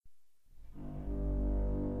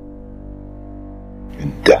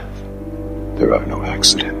In death, there are no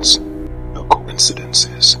accidents, no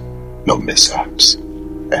coincidences, no mishaps,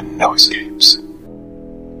 and no escapes.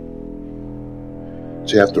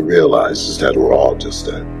 What you have to realize is that we're all just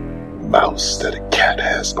a mouse that a cat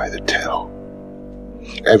has by the tail.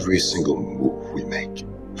 Every single move we make,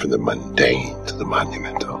 from the mundane to the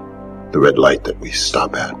monumental, the red light that we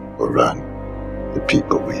stop at or run, the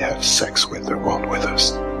people we have sex with or won't with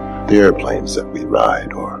us, the airplanes that we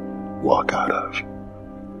ride or walk out of.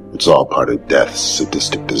 It's all part of death's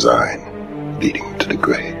sadistic design, leading to the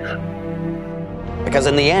grave. Because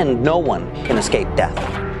in the end, no one can escape death.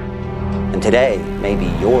 And today may be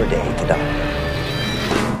your day to die.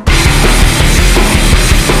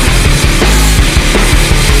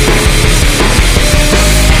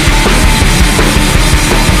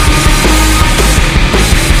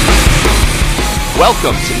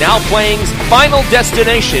 Welcome to Now Playing's Final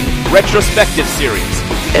Destination retrospective series.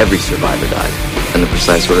 Every survivor died, in the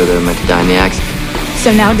precise order they were meant to die in the accident.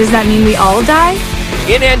 So now does that mean we all die?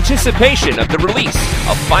 In anticipation of the release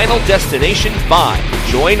of Final Destination 5,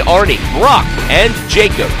 join Arnie, Brock, and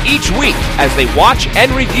Jacob each week as they watch and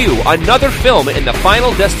review another film in the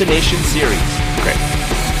Final Destination series. Great.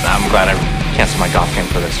 I'm glad I canceled my golf game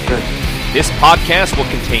for this. Good. This podcast will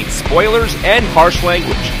contain spoilers and harsh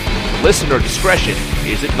language. Listener discretion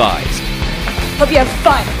is advised. Hope you have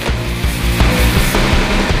fun.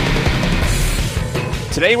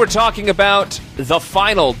 Today we're talking about The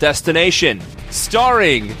Final Destination,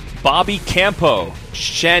 starring Bobby Campo,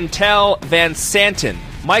 Chantel Van Santen,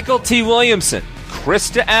 Michael T. Williamson,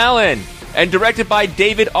 Krista Allen, and directed by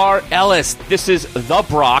David R. Ellis. This is the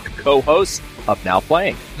Brock, co-host of Now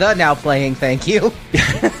Playing. The Now Playing, thank you.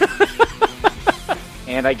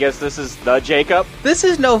 And I guess this is the Jacob. This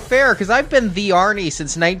is no fair, because I've been the Arnie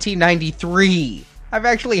since 1993. I've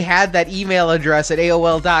actually had that email address at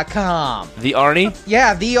AOL.com. The Arnie?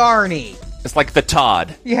 Yeah, the Arnie. It's like the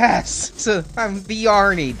Todd. Yes, so I'm the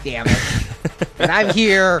Arnie, damn it. And I'm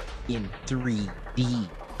here in 3D.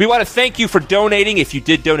 We want to thank you for donating. If you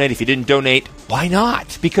did donate, if you didn't donate, why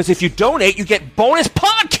not? Because if you donate, you get bonus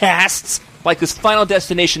podcasts like this Final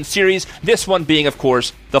Destination series. This one being, of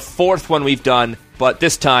course, the fourth one we've done, but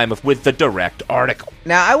this time with the direct article.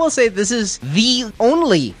 Now, I will say this is the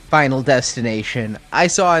only Final Destination I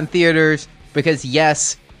saw in theaters because,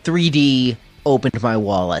 yes, 3D opened my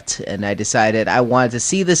wallet, and I decided I wanted to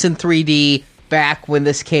see this in 3D back when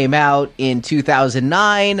this came out in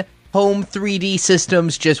 2009. Home 3D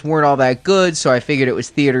systems just weren't all that good, so I figured it was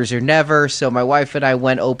theaters or never, so my wife and I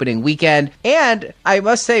went opening weekend, and I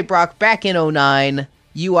must say, Brock, back in 2009,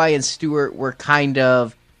 UI and Stuart were kind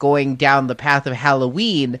of going down the path of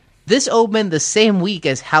Halloween. This opened the same week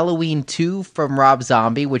as Halloween 2 from Rob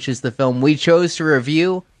Zombie, which is the film we chose to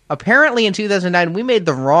review. Apparently in 2009, we made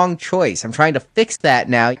the wrong choice. I'm trying to fix that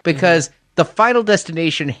now, because The Final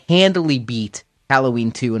Destination handily beat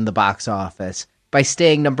Halloween 2 in the box office by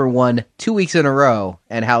staying number 1 2 weeks in a row,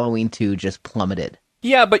 and Halloween 2 just plummeted.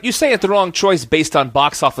 Yeah, but you say it's the wrong choice based on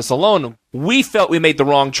box office alone. We felt we made the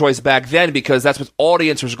wrong choice back then because that's what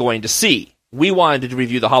audience was going to see. We wanted to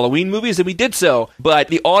review the Halloween movies, and we did so, but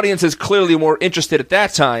the audience is clearly more interested at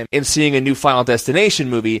that time in seeing a new Final Destination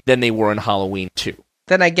movie than they were in Halloween 2.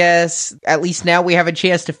 Then I guess at least now we have a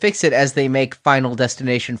chance to fix it as they make Final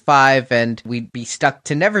Destination 5, and we'd be stuck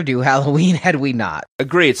to never do Halloween had we not.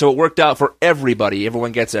 Agreed, so it worked out for everybody.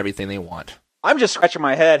 Everyone gets everything they want. I'm just scratching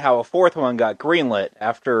my head how a fourth one got greenlit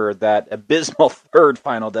after that abysmal third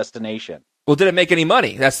Final Destination. Well, did it make any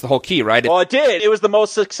money? That's the whole key, right? Well, it did. It was the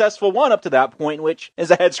most successful one up to that point, which is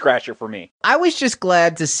a head-scratcher for me. I was just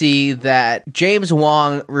glad to see that James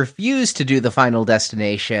Wong refused to do the Final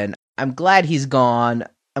Destination. I'm glad he's gone.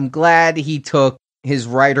 I'm glad he took his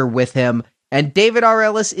writer with him. And David R.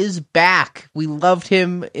 Ellis is back. We loved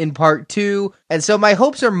him in part 2. And so my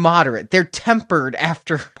hopes are moderate. They're tempered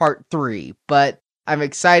after part 3. But I'm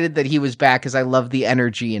excited that he was back because I love the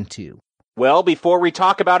energy in 2. Well, before we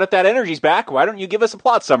talk about it, that energy's back. Why don't you give us a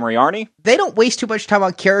plot summary, Arnie? They don't waste too much time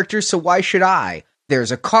on characters, so why should I?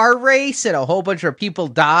 There's a car race and a whole bunch of people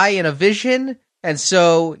die in a vision. And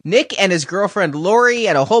so Nick and his girlfriend Lori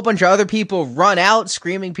and a whole bunch of other people run out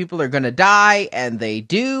screaming people are going to die, and they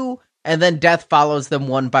do. And then death follows them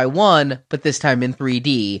one by one, but this time in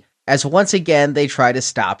 3D, as once again they try to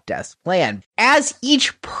stop death's plan. As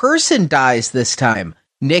each person dies this time,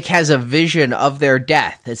 Nick has a vision of their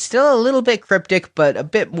death. It's still a little bit cryptic, but a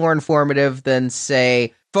bit more informative than,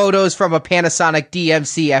 say, photos from a Panasonic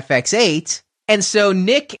DMC FX8. And so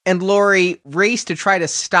Nick and Lori race to try to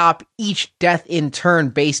stop each death in turn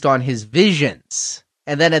based on his visions.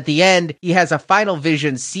 And then at the end, he has a final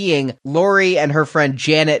vision seeing Lori and her friend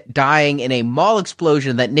Janet dying in a mall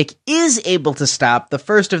explosion that Nick is able to stop, the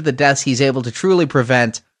first of the deaths he's able to truly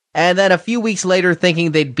prevent. And then a few weeks later,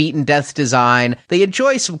 thinking they'd beaten Death's design, they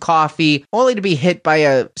enjoy some coffee, only to be hit by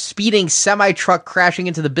a speeding semi-truck crashing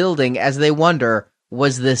into the building as they wonder,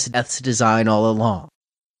 was this Death's design all along?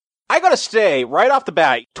 I gotta say, right off the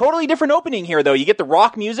bat, totally different opening here, though. You get the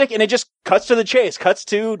rock music, and it just cuts to the chase, cuts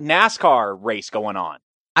to NASCAR race going on.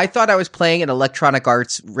 I thought I was playing an Electronic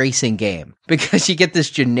Arts racing game, because you get this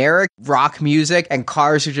generic rock music, and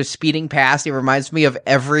cars are just speeding past. It reminds me of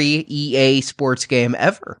every EA sports game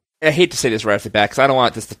ever. I hate to say this right off the bat, because I don't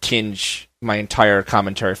want this to tinge my entire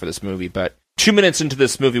commentary for this movie, but 2 minutes into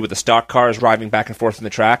this movie with the stock cars driving back and forth on the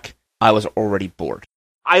track, I was already bored.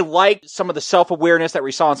 I liked some of the self-awareness that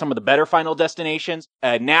we saw in some of the better Final Destinations.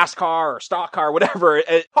 NASCAR or stock car, whatever.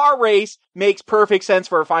 A car race makes perfect sense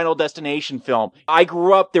for a Final Destination film. I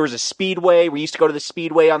grew up, there was a speedway. We used to go to the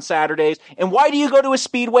speedway on Saturdays. And why do you go to a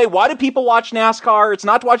speedway? Why do people watch NASCAR? It's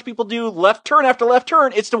not to watch people do left turn after left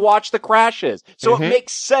turn. It's to watch the crashes. So it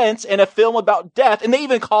makes sense in a film about death. And they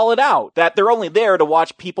even call it out that they're only there to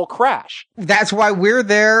watch people crash. That's why we're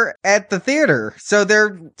there at the theater. So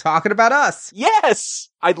they're talking about us. Yes!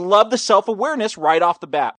 I love the self-awareness right off the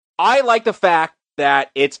bat. I like the fact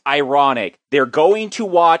that it's ironic. They're going to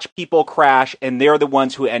watch people crash, and they're the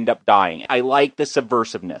ones who end up dying. I like the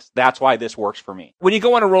subversiveness. That's why this works for me. When you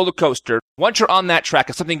go on a roller coaster, once you're on that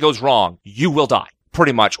track, if something goes wrong, you will die,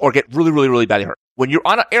 pretty much, or get really, really, really badly hurt. When you're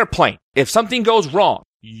on an airplane, if something goes wrong,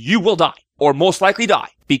 you will die, or most likely die,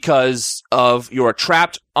 because of you're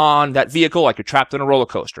trapped on that vehicle like you're trapped on a roller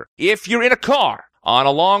coaster. If you're in a car on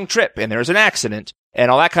a long trip and there's an accident, and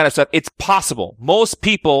all that kind of stuff, it's possible. Most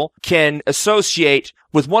people can associate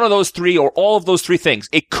with one of those three or all of those three things.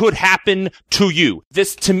 It could happen to you.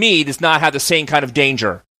 This, to me, does not have the same kind of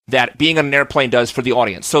danger that being on an airplane does for the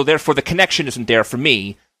audience. So therefore, the connection isn't there for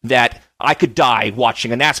me that I could die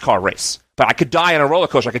watching a NASCAR race. But I could die on a roller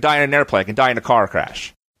coaster. I could die on an airplane. I could die in a car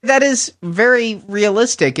crash. That is very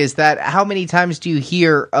realistic, is that how many times do you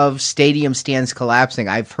hear of stadium stands collapsing?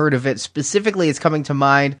 I've heard of it. Specifically, it's coming to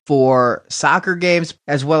mind for soccer games,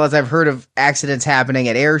 as well as I've heard of accidents happening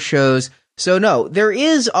at air shows. So no, there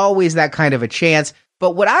is always that kind of a chance.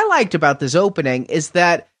 But what I liked about this opening is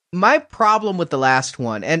that my problem with the last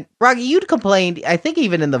one, and Rocky, you'd complained, I think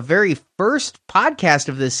even in the very first podcast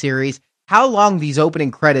of this series, how long these opening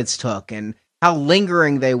credits took and how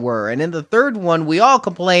lingering they were. And in the third one, we all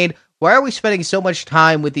complained, why are we spending so much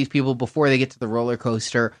time with these people before they get to the roller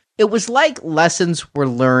coaster? It was like lessons were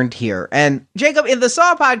learned here. And Jacob, in the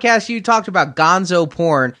Saw podcast, you talked about gonzo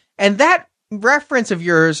porn, and that reference of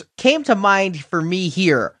yours came to mind for me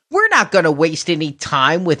here. We're not going to waste any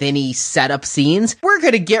time with any setup scenes. We're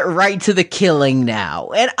going to get right to the killing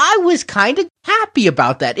now. And I was kind of happy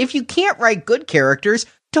about that. If you can't write good characters,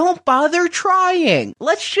 don't bother trying.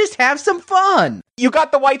 Let's just have some fun. You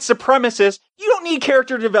got the white supremacist. You don't need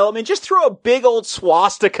character development. Just throw a big old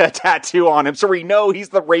swastika tattoo on him so we know he's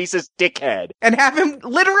the racist dickhead. And have him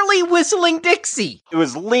literally whistling Dixie. It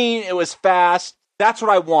was lean. It was fast. That's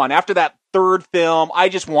what I want. After that third film, I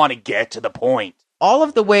just want to get to the point. All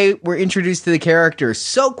of the way we're introduced to the characters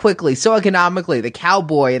so quickly, so economically, the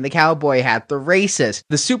cowboy in the cowboy hat, the racist,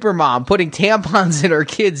 the supermom putting tampons in her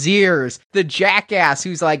kids' ears, the jackass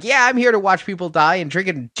who's like, yeah, I'm here to watch people die and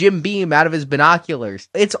drinking Jim Beam out of his binoculars.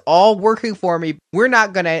 It's all working for me. We're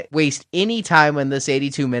not going to waste any time in this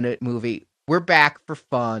 82-minute movie. We're back for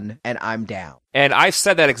fun, and I'm down. And I've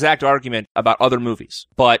said that exact argument about other movies.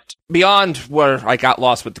 But beyond where I got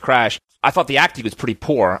lost with The Crash, I thought the acting was pretty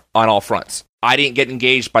poor on all fronts. I didn't get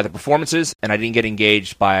engaged by the performances, and I didn't get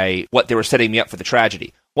engaged by what they were setting me up for the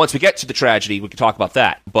tragedy. Once we get to the tragedy, we can talk about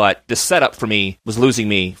that. But the setup for me was losing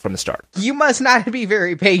me from the start. You must not be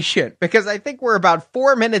very patient, because I think we're about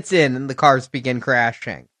 4 minutes in and the cars begin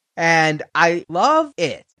crashing. And I love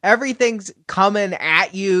it. Everything's coming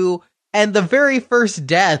at you. And the very first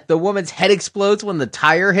death, the woman's head explodes when the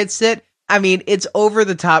tire hits it. I mean, it's over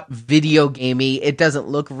the top video gamey. It doesn't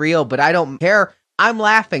look real, but I don't care. I'm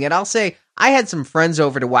laughing. And I'll say, I had some friends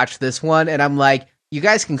over to watch this one, and I'm like, you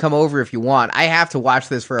guys can come over if you want. I have to watch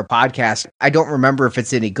this for a podcast. I don't remember if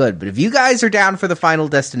it's any good, but if you guys are down for the Final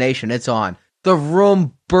Destination, it's on. The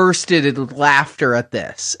room bursted in laughter at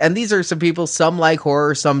this. And these are some people, some like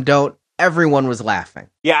horror, some don't. everyone was laughing.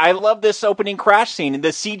 Yeah, I love this opening crash scene. The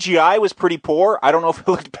CGI was pretty poor. I don't know if it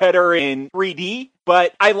looked better in 3D,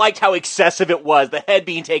 but I liked how excessive it was. The head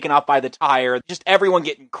being taken off by the tire, just everyone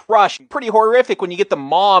getting crushed. Pretty horrific when you get the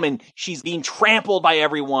mom and she's being trampled by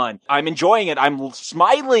everyone. I'm enjoying it. I'm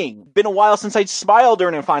smiling. Been a while since I smiled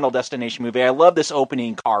during a Final Destination movie. I love this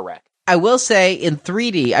opening car wreck. I will say in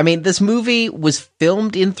 3D, I mean, this movie was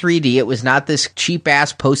filmed in 3D. It was not this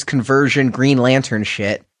cheap-ass post-conversion Green Lantern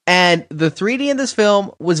shit. And the 3D in this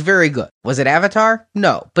film was very good. Was it Avatar?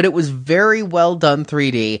 No. But it was very well done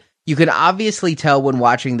 3D. You can obviously tell when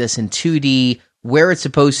watching this in 2D where it's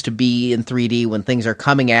supposed to be in 3D when things are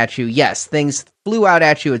coming at you. Yes, things flew out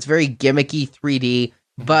at you. It's very gimmicky 3D,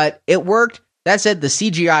 but it worked. That said, the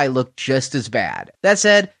CGI looked just as bad. That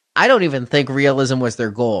said, I don't even think realism was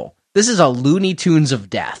their goal. This is a Looney Tunes of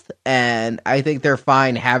death, and I think they're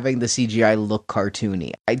fine having the CGI look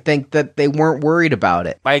cartoony. I think that they weren't worried about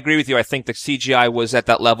it. I agree with you. I think the CGI was at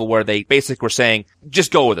that level where they basically were saying,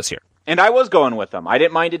 just go with us here. And I was going with them. I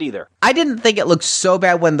didn't mind it either. I didn't think it looked so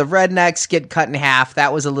bad when the rednecks get cut in half.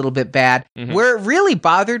 That was a little bit bad. Mm-hmm. Where it really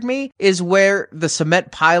bothered me is where the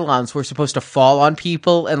cement pylons were supposed to fall on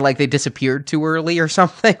people and like they disappeared too early or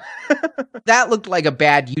something. That looked like a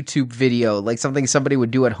bad YouTube video, like something somebody would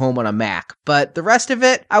do at home on a Mac. But the rest of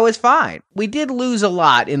it, I was fine. We did lose a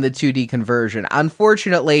lot in the 2D conversion.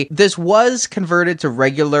 Unfortunately, this was converted to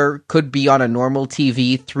regular, could be on a normal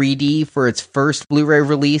TV 3D for its first Blu-ray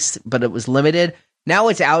release, but it was limited. Now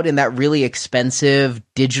it's out in that really expensive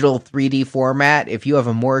digital 3D format. If you have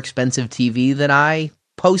a more expensive TV than I,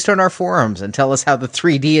 post on our forums and tell us how the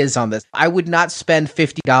 3D is on this. I would not spend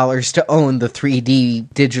 $50 to own the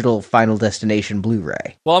 3D digital Final Destination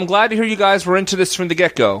Blu-ray. Well, I'm glad to hear you guys were into this from the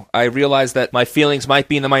get-go. I realized that my feelings might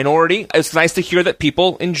be in the minority. It's nice to hear that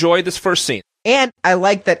people enjoyed this first scene. And I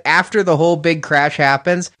like that after the whole big crash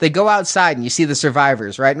happens, they go outside and you see the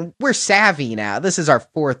survivors, right? And we're savvy now. This is our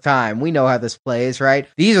fourth time. We know how this plays, right?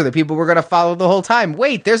 These are the people we're going to follow the whole time.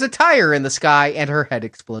 Wait, there's a tire in the sky and her head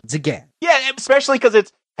explodes again. Yeah, especially because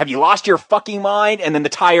it's, have you lost your fucking mind? And then the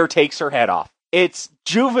tire takes her head off. It's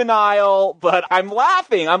juvenile, but I'm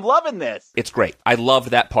laughing. I'm loving this. It's great. I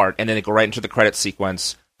loved that part. And then they go right into the credits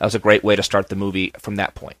sequence. That was a great way to start the movie from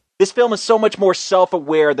that point. This film is so much more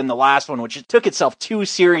self-aware than the last one, which took itself too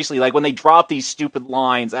seriously. Like when they drop these stupid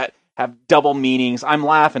lines that have double meanings, I'm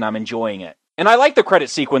laughing, I'm enjoying it. And I like the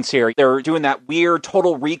credit sequence here. They're doing that weird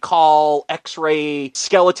Total Recall X-ray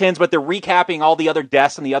skeletons, but they're recapping all the other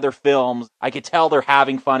deaths in the other films. I could tell they're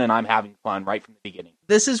having fun, and I'm having fun right from the beginning.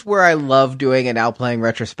 This is where I love doing a Now Playing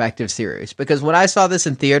retrospective series, because when I saw this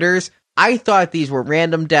in theaters, I thought these were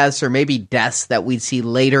random deaths or maybe deaths that we'd see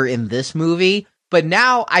later in this movie. But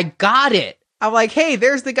now I got it. I'm like, hey,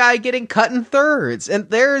 there's the guy getting cut in thirds. And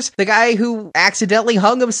there's the guy who accidentally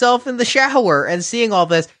hung himself in the shower and seeing all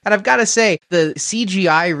this. And I've got to say, the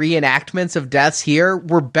CGI reenactments of deaths here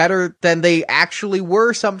were better than they actually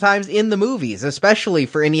were sometimes in the movies, especially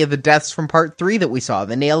for any of the deaths from part 3 that we saw.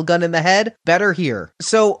 The nail gun in the head, better here.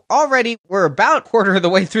 So already we're about a quarter of the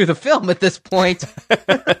way through the film at this point.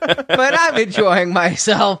 But I'm enjoying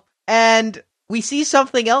myself. And we see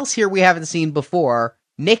something else here we haven't seen before.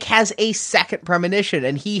 Nick has a second premonition,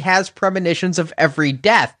 and he has premonitions of every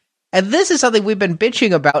death. And this is something we've been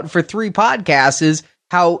bitching about for 3 podcasts, is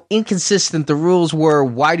how inconsistent the rules were.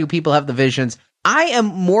 Why do people have the visions? I am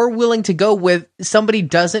more willing to go with somebody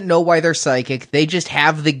doesn't know why they're psychic. They just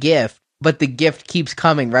have the gift, but the gift keeps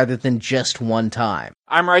coming rather than just one time.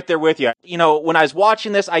 I'm right there with you. You know, when I was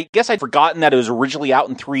watching this, I guess I'd forgotten that it was originally out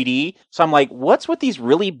in 3D. So I'm like, what's with these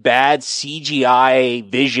really bad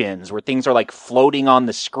CGI visions where things are like floating on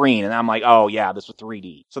the screen? And I'm like, oh yeah, this was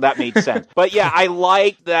 3D. So that made sense. But yeah, I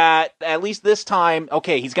like that at least this time,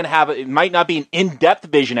 okay, he's going to have, it might not be an in-depth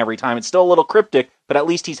vision every time. It's still a little cryptic, but at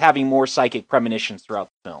least he's having more psychic premonitions throughout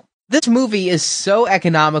the film. This movie is so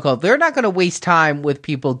economical. They're not going to waste time with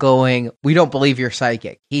people going, we don't believe you're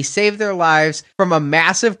psychic. He saved their lives from a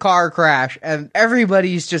massive car crash, and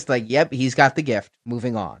everybody's just like, yep, he's got the gift.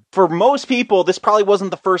 Moving on. For most people, this probably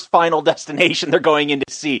wasn't the first Final Destination they're going in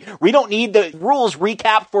to see. We don't need the rules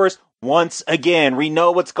recapped for us once again. We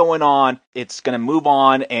know what's going on. It's going to move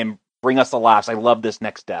on and bring us the laughs. I love this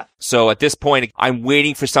next death. So at this point, I'm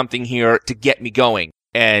waiting for something here to get me going.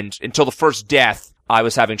 And until the first death, I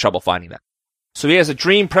was having trouble finding that. So he has a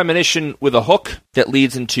dream premonition with a hook that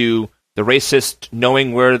leads into the racist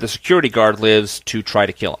knowing where the security guard lives to try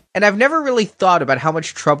to kill him. And I've never really thought about how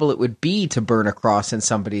much trouble it would be to burn a cross in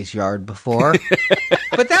somebody's yard before.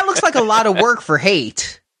 But that looks like a lot of work for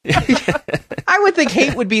Hate. I would think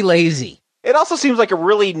Hate would be lazy. It also seems like a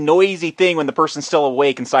really noisy thing when the person's still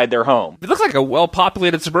awake inside their home. It looks like a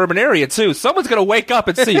well-populated suburban area, too. Someone's going to wake up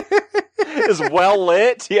and see. Is well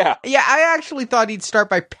lit, yeah. Yeah, I actually thought he'd start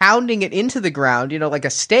by pounding it into the ground, like a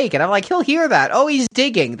stake, and I'm like, he'll hear that. Oh, he's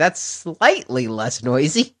digging. That's slightly less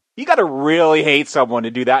noisy. You gotta really hate someone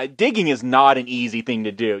to do that. Digging is not an easy thing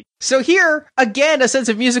to do. So here, again, a sense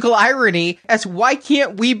of musical irony as Why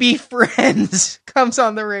Can't We Be Friends comes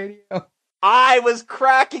on the radio. I was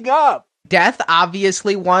cracking up. Death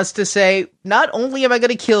obviously wants to say, not only am I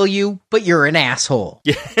going to kill you, but you're an asshole.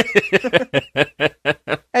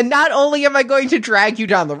 And not only am I going to drag you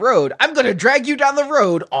down the road, I'm going to drag you down the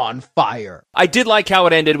road on fire. I did like how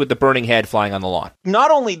it ended with the burning head flying on the lawn.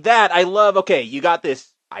 Not only that, I love, okay, you got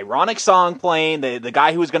this ironic song playing, the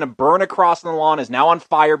guy who was going to burn across the lawn is now on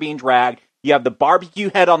fire being dragged, you have the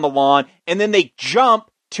barbecue head on the lawn, and then they jump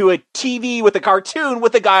to a TV with a cartoon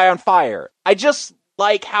with the guy on fire. I just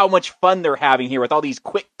like how much fun they're having here with all these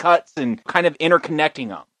quick cuts and kind of interconnecting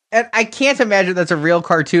them. And I can't imagine that's a real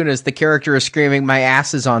cartoonist. The character is screaming, my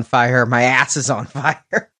ass is on fire, my ass is on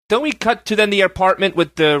fire. Don't we cut to then the apartment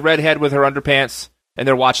with the redhead with her underpants, and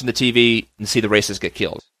they're watching the TV and see the racists get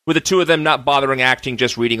killed? With the two of them not bothering acting,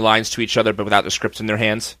 just reading lines to each other, but without the scripts in their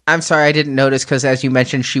hands? I'm sorry, I didn't notice, because as you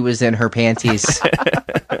mentioned, she was in her panties.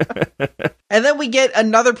 And then we get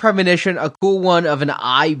another premonition, a cool one, of an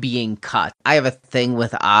eye being cut. I have a thing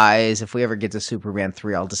with eyes. If we ever get to Superman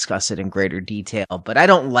 3, I'll discuss it in greater detail. But I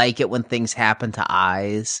don't like it when things happen to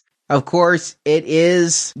eyes. Of course, it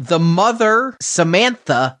is the mother,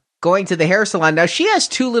 Samantha, going to the hair salon. Now, she has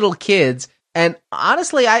 2 little kids. And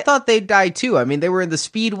honestly, I thought they'd die too. I mean, they were in the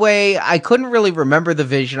Speedway. I couldn't really remember the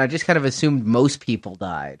vision. I just kind of assumed most people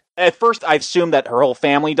died. At first, I assumed that her whole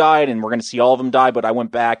family died, and we're going to see all of them die, but I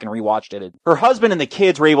went back and rewatched it. Her husband and the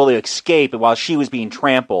kids were able to escape while she was being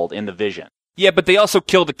trampled in the vision. Yeah, but they also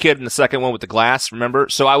killed the kid in the second one with the glass, remember?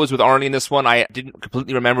 So I was with Arnie in this one. I didn't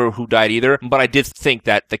completely remember who died either, but I did think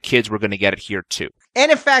that the kids were going to get it here too.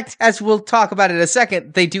 And in fact, as we'll talk about in a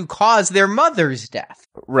second, they do cause their mother's death.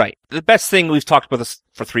 Right. The best thing, we've talked about this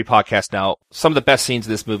for 3 podcasts now, some of the best scenes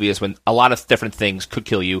in this movie is when a lot of different things could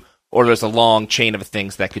kill you, or there's a long chain of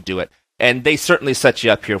things that could do it. And they certainly set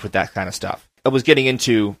you up here with that kind of stuff. I was getting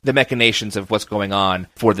into the machinations of what's going on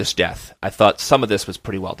for this death. I thought some of this was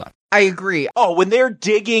pretty well done. I agree. Oh, when they're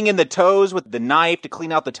digging in the toes with the knife to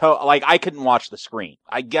clean out the toe, like, I couldn't watch the screen.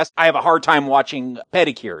 I guess I have a hard time watching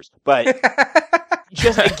pedicures, but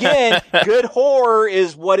just, again, good horror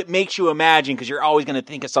is what it makes you imagine, because you're always going to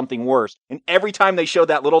think of something worse. And every time they showed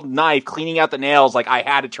that little knife cleaning out the nails, like, I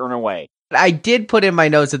had to turn away. I did put in my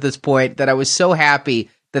notes at this point that I was so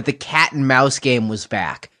happy that the cat and mouse game was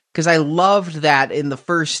back. Because I loved that in the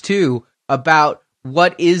first 2 about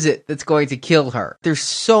what is it that's going to kill her. There's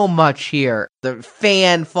so much here. The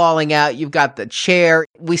fan falling out. You've got the chair.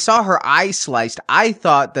 We saw her eye sliced. I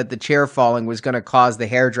thought that the chair falling was going to cause the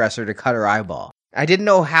hairdresser to cut her eyeball. I didn't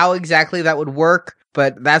know how exactly that would work,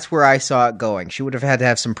 but that's where I saw it going. She would have had to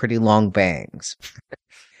have some pretty long bangs.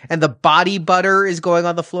 And the body butter is going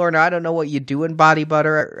on the floor. Now, I don't know what you do in body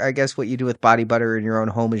butter. I guess what you do with body butter in your own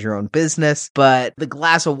home is your own business. But the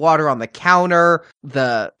glass of water on the counter,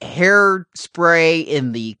 the hair spray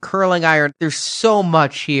in the curling iron, there's so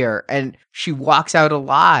much here. And she walks out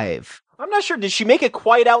alive. I'm not sure. Did she make it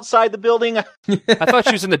quite outside the building? I thought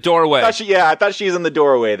she was in the doorway. I thought she was in the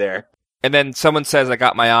doorway there. And then someone says, I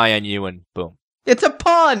got my eye on you, and boom. It's a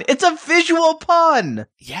pun. It's a visual pun.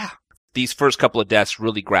 Yeah. These first couple of deaths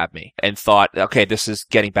really grabbed me and thought, okay, this is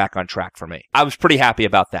getting back on track for me. I was pretty happy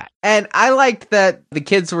about that. And I liked that the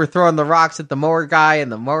kids were throwing the rocks at the mower guy,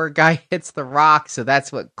 and the mower guy hits the rock, so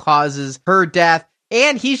that's what causes her death.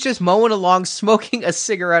 And he's just mowing along, smoking a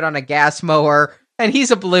cigarette on a gas mower, and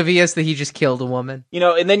he's oblivious that he just killed a woman. You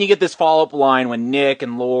know, and then you get this follow-up line when Nick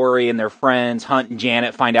and Lori and their friends, Hunt and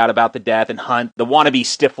Janet, find out about the death, and Hunt, the wannabe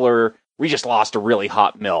Stifler, we just lost a really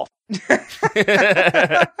hot MILF.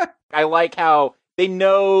 I like how they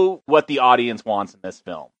know what the audience wants in this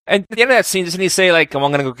film. And at the end of that scene, doesn't he say, like, I'm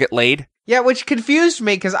going to go get laid? Yeah, which confused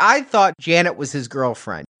me, because I thought Janet was his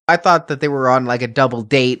girlfriend. I thought that they were on, like, a double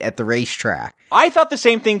date at the racetrack. I thought the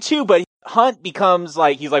same thing, too, but Hunt becomes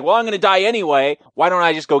like, he's like, well, I'm going to die anyway. Why don't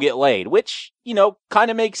I just go get laid? Which, you know, kind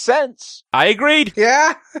of makes sense. I agreed.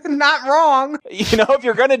 Yeah, not wrong. You know, if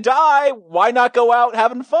you're going to die, why not go out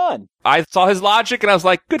having fun? I saw his logic, and I was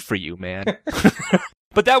like, good for you, man.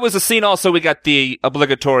 But that was a scene also, we got the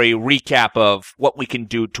obligatory recap of what we can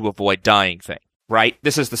do to avoid dying thing, right?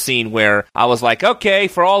 This is the scene where I was like, okay,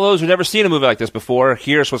 for all those who've never seen a movie like this before,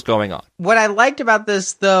 here's what's going on. What I liked about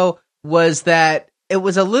this, though, was that it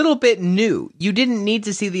was a little bit new. You didn't need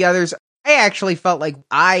to see the others. I actually felt like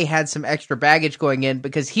I had some extra baggage going in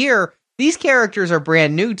because here, these characters are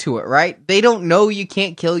brand new to it, right? They don't know you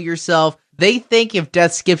can't kill yourself. They think if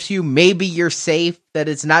death skips you, maybe you're safe, that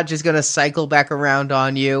it's not just going to cycle back around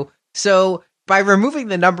on you. So by removing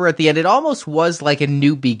the number at the end, it almost was like a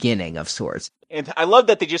new beginning of sorts. And I love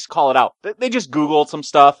that they just call it out. They just Googled some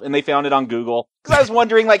stuff and they found it on Google. Because I was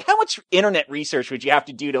wondering, like, how much internet research would you have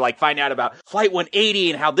to do to, like, find out about Flight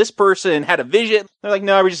 180 and how this person had a vision? They're like,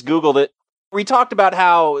 no, we just Googled it. We talked about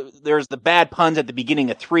how there's the bad puns at the beginning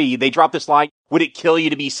of 3. They dropped this line, would it kill you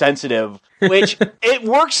to be sensitive? Which, it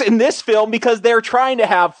works in this film because they're trying to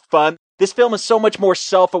have fun. This film is so much more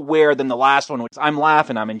self-aware than the last one, which I'm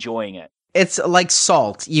laughing, I'm enjoying it. It's like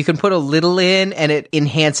salt. You can put a little in and it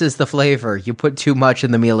enhances the flavor. You put too much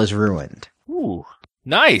and the meal is ruined. Ooh,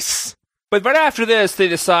 nice. But right after this, they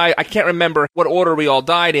decide, I can't remember what order we all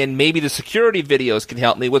died in. Maybe the security videos can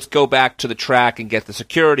help me. Let's go back to the track and get the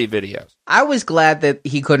security videos. I was glad that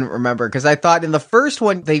he couldn't remember because I thought in the first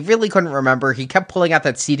one, they really couldn't remember. He kept pulling out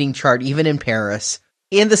that seating chart, even in Paris.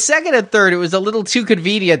 In the second and third, it was a little too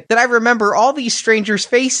convenient that I remember all these strangers'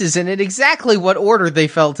 faces and in exactly what order they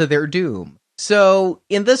fell to their doom. So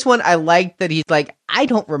in this one, I liked that he's like, I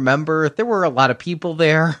don't remember. There were a lot of people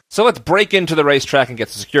there. So let's break into the racetrack and get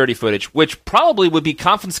the security footage, which probably would be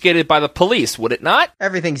confiscated by the police, would it not?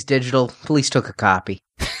 Everything's digital. Police took a copy.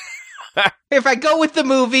 If I go with the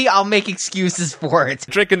movie, I'll make excuses for it.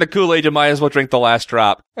 Drinking the Kool-Aid, you might as well drink the last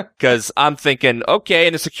drop. Because I'm thinking, okay,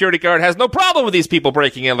 and the security guard has no problem with these people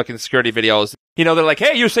breaking in looking at security videos. You know, they're like,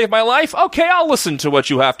 hey, you saved my life? Okay, I'll listen to what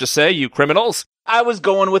you have to say, you criminals. I was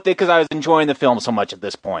going with it because I was enjoying the film so much at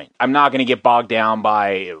this point. I'm not going to get bogged down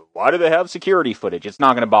by, why do they have security footage? It's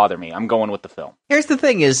not going to bother me. I'm going with the film. Here's the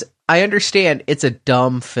thing is, I understand it's a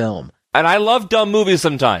dumb film. And I love dumb movies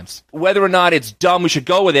sometimes. Whether or not it's dumb, we should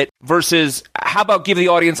go with it, versus how about give the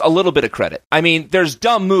audience a little bit of credit? I mean, there's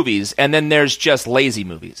dumb movies, and then there's just lazy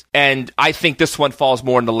movies. And I think this one falls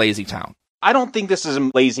more into lazy town. I don't think this is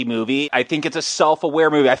a lazy movie. I think it's a self-aware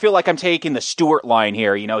movie. I feel like I'm taking the Stewart line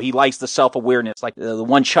here. You know, he likes the self-awareness, like the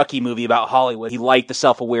one Chucky movie about Hollywood. He liked the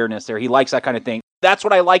self-awareness there. He likes that kind of thing. That's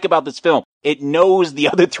what I like about this film. It knows the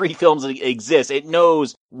other 3 films that exist. It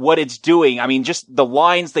knows what it's doing. I mean, just the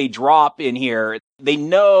lines they drop in here, they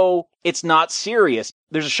know it's not serious.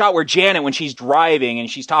 There's a shot where Janet, when she's driving and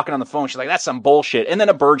she's talking on the phone, she's like, that's some bullshit. And then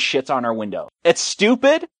a bird shits on our window. It's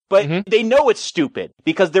stupid. But they know it's stupid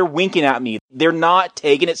because they're winking at me. They're not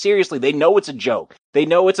taking it seriously. They know it's a joke. They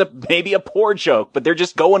know it's maybe a poor joke, but they're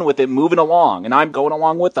just going with it, moving along, and I'm going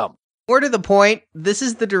along with them. More to the point, this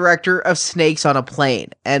is the director of Snakes on a Plane,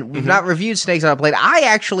 and we've not reviewed Snakes on a Plane. I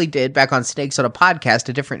actually did back on Snakes on a Podcast,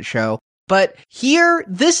 a different show. But here,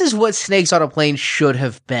 this is what Snakes on a Plane should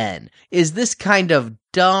have been, is this kind of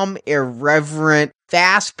dumb, irreverent,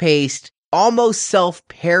 fast-paced, almost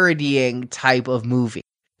self-parodying type of movie.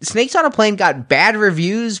 Snakes on a Plane got bad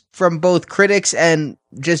reviews from both critics and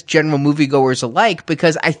just general moviegoers alike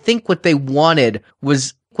because I think what they wanted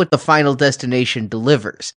was what the Final Destination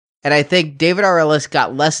delivers. And I think David R. Ellis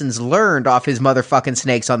got lessons learned off his motherfucking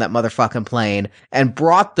snakes on that motherfucking plane and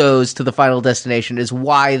brought those to the Final Destination is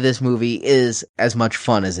why this movie is as much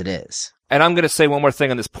fun as it is. And I'm going to say one more thing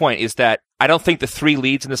on this point is that I don't think the 3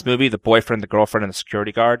 leads in this movie, the boyfriend, the girlfriend, and the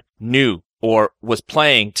security guard, knew or was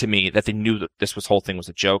playing to me that they knew that this whole thing was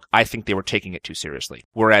a joke. I think they were taking it too seriously.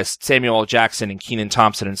 Whereas Samuel L. Jackson and Kenan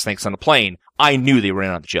Thompson and Snakes on the Plane, I knew they were in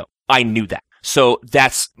on the joke. I knew that. So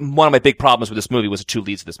that's one of my big problems with this movie was the 2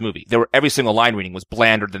 leads of this movie. Every single line reading was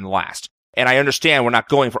blander than the last. And I understand we're not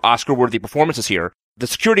going for Oscar-worthy performances here. The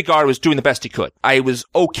security guard was doing the best he could. I was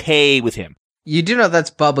okay with him. You do know that's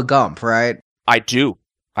Bubba Gump, right? I do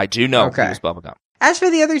know he was Bubba Gump. As for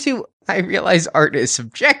the other 2, I realize art is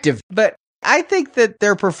subjective, but I think that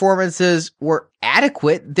their performances were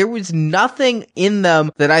adequate. There was nothing in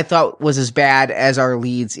them that I thought was as bad as our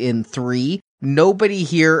leads in 3. Nobody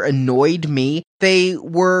here annoyed me. They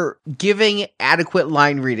were giving adequate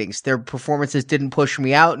line readings. Their performances didn't push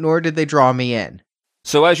me out, nor did they draw me in.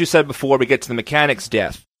 So as you said before, we get to the mechanic's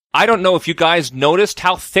death. I don't know if you guys noticed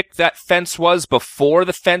how thick that fence was before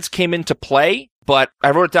the fence came into play, but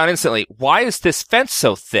I wrote it down instantly. Why is this fence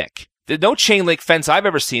so thick? No chain link fence I've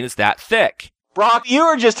ever seen is that thick. Brock, you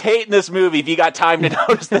were just hating this movie if you got time to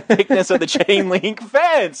notice the thickness of the chain link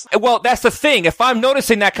fence. Well, that's the thing. If I'm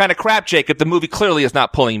noticing that kind of crap, Jacob, the movie clearly is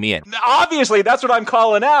not pulling me in. Obviously, that's what I'm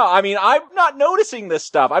calling out. I mean, I'm not noticing this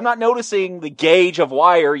stuff. I'm not noticing the gauge of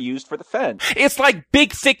wire used for the fence. It's like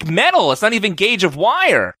big, thick metal. It's not even gauge of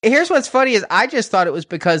wire. Here's what's funny is I just thought it was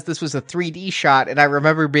because this was a 3D shot, and I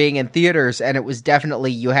remember being in theaters, and it was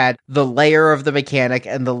definitely, you had the layer of the mechanic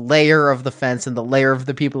and the layer of the fence and the layer of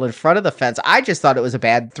the people in front of the fence. I just thought it was a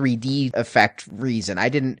bad 3D effect reason. I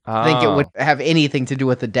didn't think it would have anything to do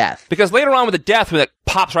with the death. Because later on with the death, when it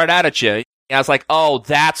pops right out at you, I was like, oh,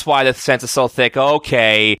 that's why the fence is so thick.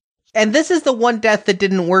 Okay. And this is the one death that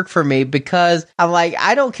didn't work for me because I'm like,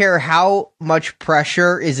 I don't care how much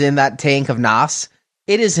pressure is in that tank of NOS.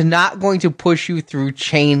 It is not going to push you through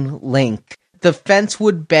chain link. The fence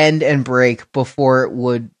would bend and break before it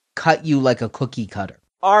would cut you like a cookie cutter.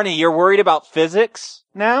 Arnie, you're worried about physics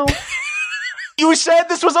now? You said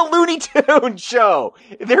this was a Looney Tunes show.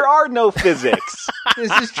 There are no physics.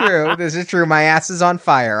 This is true. This is true. My ass is on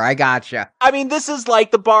fire. I gotcha. I mean, this is like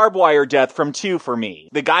the barbed wire death from 2 for me.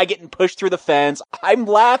 The guy getting pushed through the fence. I'm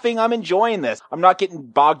laughing. I'm enjoying this. I'm not getting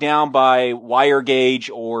bogged down by wire gauge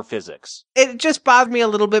or physics. It just bothered me a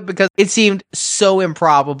little bit because it seemed so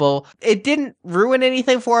improbable. It didn't ruin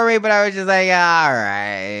anything for me, but I was just like, all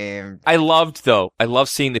right. I loved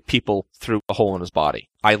seeing the people through a hole in his body.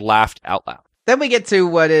 I laughed out loud. Then we get to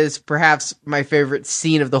what is perhaps my favorite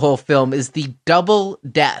scene of the whole film is the double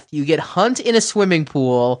death. You get Hunt in a swimming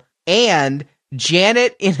pool and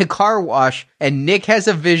Janet in a car wash, and Nick has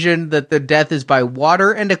a vision that the death is by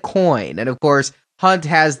water and a coin. And of course, Hunt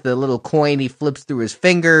has the little coin he flips through his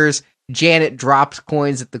fingers. Janet drops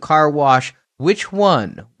coins at the car wash. Which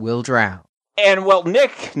one will drown? And, well,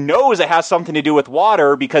 Nick knows it has something to do with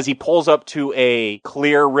water because he pulls up to a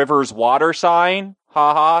Clear Rivers water sign.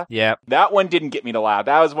 Haha. Yeah. That one didn't get me to laugh.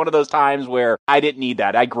 That was one of those times where I didn't need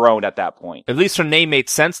that. I groaned at that point. At least her name made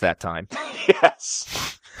sense that time.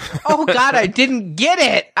 Yes. Oh, God, I didn't get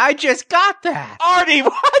it. I just got that. Arnie,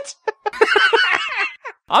 what?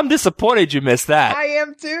 I'm disappointed you missed that. I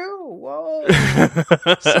am too.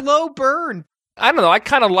 Whoa. Slow burn. I don't know. I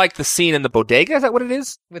kind of like the scene in the bodega. Is that what it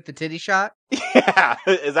is? With the titty shot? Yeah.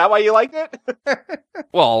 Is that why you liked it?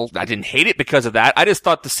 Well, I didn't hate it because of that. I just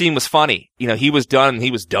thought the scene was funny. You know, he was done and he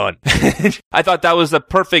was done. I thought that was the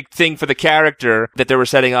perfect thing for the character that they were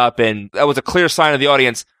setting up, and that was a clear sign of the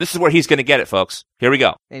audience. This is where he's going to get it, folks. Here we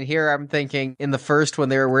go. And here I'm thinking, in the first when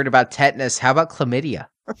they were worried about tetanus, how about chlamydia?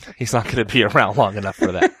 He's not going to be around long enough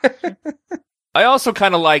for that. I also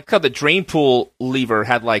kind of like how the drain pool lever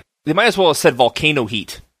had they might as well have said volcano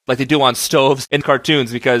heat, like they do on stoves in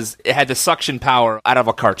cartoons, because it had the suction power out of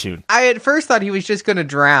a cartoon. I at first thought he was just going to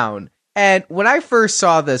drown. And when I first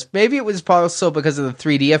saw this, maybe it was also because of the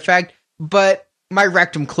 3D effect, but my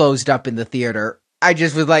rectum closed up in the theater. I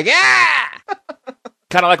just was like, ah!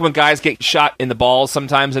 Kind of like when guys get shot in the balls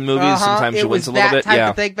sometimes in movies. Sometimes you wince a little bit. It was that type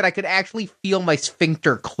of thing, but I could actually feel my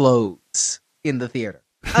sphincter close in the theater.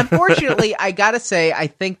 Unfortunately, I gotta say, I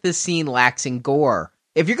think this scene lacks in gore.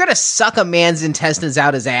 If you're gonna suck a man's intestines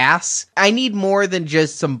out his ass, I need more than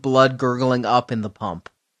just some blood gurgling up in the pump.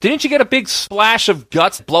 Didn't you get a big splash of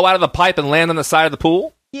guts blow out of the pipe and land on the side of the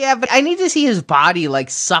pool? Yeah, but I need to see his body,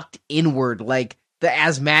 sucked inward, like the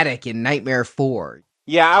asthmatic in Nightmare 4.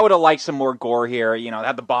 Yeah, I would have liked some more gore here. You know,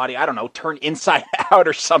 have the body, I don't know, turn inside out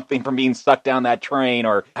or something from being sucked down that train,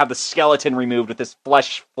 or have the skeleton removed with this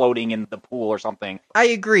flesh floating in the pool or something. I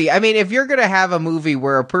agree. I mean, if you're going to have a movie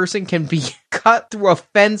where a person can be cut through a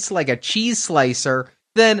fence like a cheese slicer,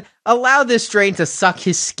 then allow this drain to suck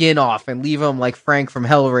his skin off and leave him like Frank from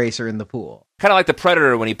Hellraiser in the pool. Kind of like the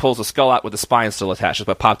Predator when he pulls the skull out with the spine still attached. That's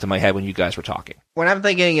what popped in my head when you guys were talking. What I'm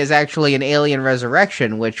thinking is actually an Alien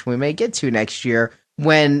Resurrection, which we may get to next year,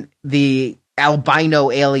 when the albino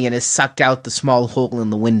alien is sucked out the small hole in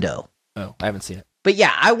the window. Oh, I haven't seen it. But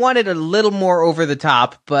yeah, I wanted a little more over the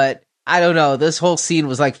top, but I don't know. This whole scene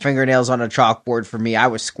was like fingernails on a chalkboard for me. I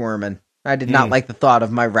was squirming. I did not like the thought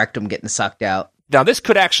of my rectum getting sucked out. Now, this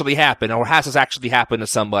could actually happen, or has this actually happened to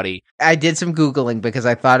somebody? I did some Googling because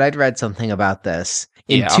I thought I'd read something about this.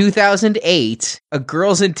 In 2008, a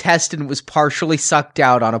girl's intestine was partially sucked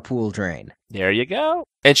out on a pool drain. There you go.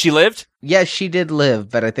 And she lived? Yes, she did live,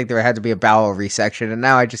 but I think there had to be a bowel resection, and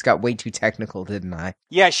now I just got way too technical, didn't I?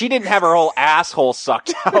 Yeah, she didn't have her whole asshole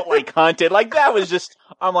sucked out like Hunt did. Like, that was just,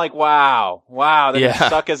 I'm like, wow, they're gonna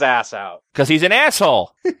suck his ass out. Because he's an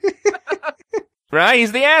asshole. Right?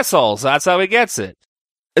 He's the asshole, so that's how he gets it.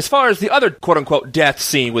 As far as the other quote-unquote death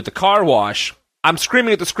scene with the car wash, I'm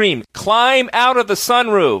screaming at the screen, climb out of the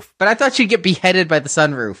sunroof. But I thought she'd get beheaded by the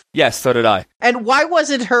sunroof. Yes, so did I. And why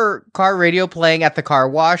wasn't her car radio playing at the car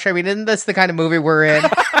wash? I mean, isn't this the kind of movie we're in?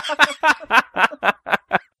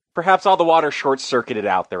 Perhaps all the water short-circuited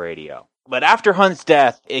out the radio. But after Hunt's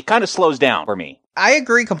death, it kind of slows down for me. I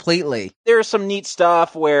agree completely. There's some neat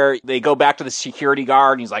stuff where they go back to the security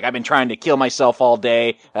guard, and he's like, I've been trying to kill myself all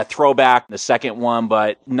day. A throwback, the second one,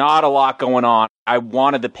 but not a lot going on. I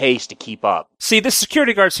wanted the pace to keep up. See, this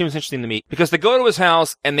security guard seems interesting to me, because they go to his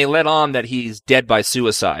house and they let on that he's dead by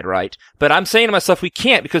suicide, right? But I'm saying to myself, we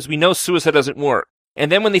can't, because we know suicide doesn't work.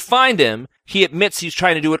 And then when they find him, he admits he's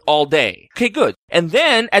trying to do it all day. Okay, good. And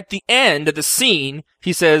then at the end of the scene,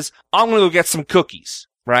 he says, I'm going to go get some cookies.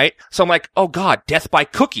 Right? So I'm like, oh God, death by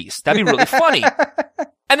cookies. That'd be really funny.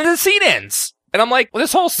 And then the scene ends. And I'm like, well,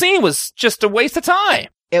 this whole scene was just a waste of time.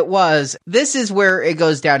 It was. This is where it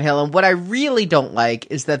goes downhill. And what I really don't like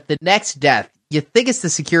is that the next death, you think it's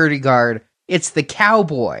the security guard, it's the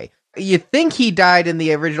cowboy. You think he died in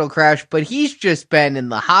the original crash, but he's just been in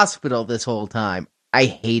the hospital this whole time. I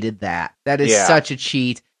hated that. That is such a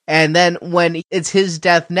cheat. And then when it's his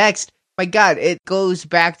death next, my God, it goes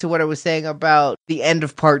back to what I was saying about the end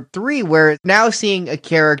of part 3, where now seeing a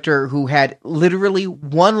character who had literally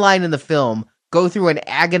one line in the film go through an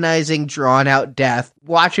agonizing, drawn-out death,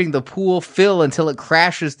 watching the pool fill until it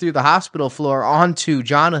crashes through the hospital floor onto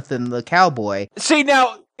Jonathan, the cowboy. See,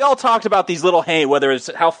 now, y'all talked about these little, whether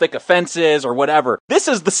it's how thick a fence is or whatever. This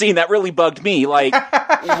is the scene that really bugged me. Like,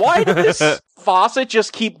 why did this faucet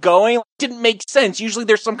just keep going? It didn't make sense. Usually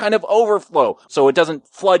there's some kind of overflow, so it doesn't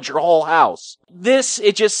flood your whole house. This,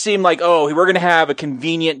 it just seemed like, oh, we're going to have a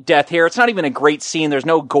convenient death here. It's not even a great scene. There's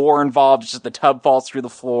no gore involved. It's just the tub falls through the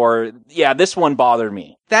floor. Yeah, this one bothered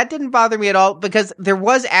me. That didn't bother me at all, because there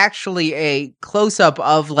was actually a close-up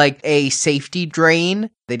of, like, a safety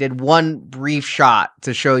drain. They did one brief shot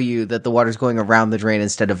to show you that the water's going around the drain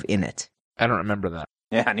instead of in it. I don't remember that.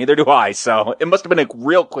 Yeah, neither do I, so it must have been a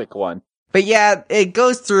real quick one. But yeah, it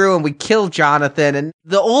goes through and we kill Jonathan, and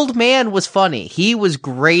the old man was funny. He was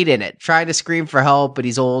great in it, trying to scream for help, but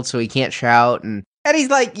he's old, so he can't shout. And he's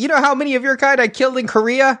like, you know how many of your kind I killed in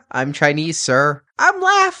Korea? I'm Chinese, sir. I'm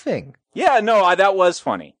laughing. Yeah, no, that was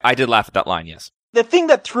funny. I did laugh at that line, yes. The thing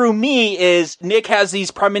that threw me is Nick has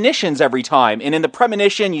these premonitions every time, and in the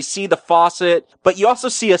premonition, you see the faucet, but you also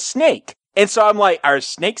see a snake. And so I'm like, are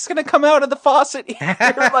snakes going to come out of the faucet?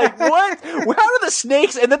 They're like, what? How are the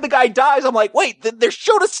snakes? And then the guy dies. I'm like, wait, they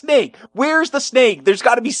showed a snake. Where's the snake? There's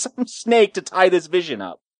got to be some snake to tie this vision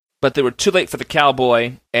up. But they were too late for the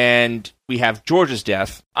cowboy, and we have George's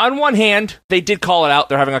death. On one hand, they did call it out.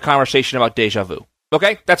 They're having a conversation about deja vu.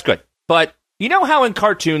 Okay, that's good. But you know how in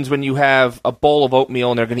cartoons when you have a bowl of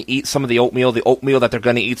oatmeal and they're going to eat some of the oatmeal that they're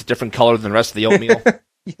going to eat is a different color than the rest of the oatmeal?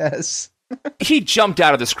 Yes. He jumped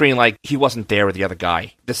out of the screen like he wasn't there with the other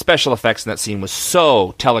guy. The special effects in that scene was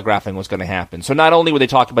so telegraphing what's going to happen. So not only were they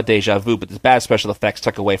talking about deja vu, but the bad special effects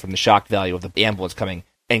took away from the shock value of the ambulance coming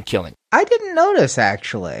and killing. I didn't notice,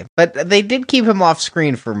 actually. But they did keep him off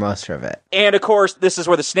screen for most of it. And, of course, this is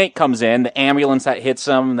where the snake comes in. The ambulance that hits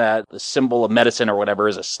him, that the symbol of medicine or whatever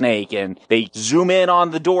is a snake. And they zoom in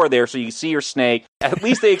on the door there so you can see your snake. At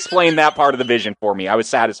least they explained that part of the vision for me. I was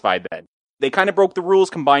satisfied then. They kind of broke the rules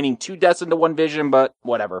combining 2 deaths into one vision, but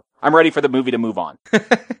whatever. I'm ready for the movie to move on.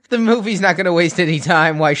 The movie's not going to waste any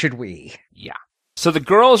time. Why should we? Yeah. So the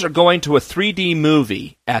girls are going to a 3D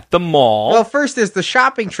movie at the mall. Well, first there's the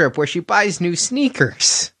shopping trip where she buys new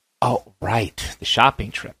sneakers. Oh, right. The shopping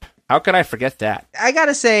trip. How could I forget that? I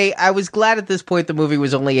gotta say, I was glad at this point the movie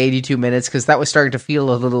was only 82 minutes, because that was starting to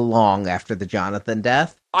feel a little long after the Jonathan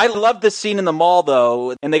death. I love this scene in the mall,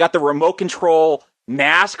 though, and they got the remote control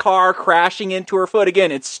NASCAR crashing into her foot.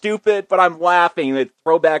 Again, it's stupid, but I'm laughing. The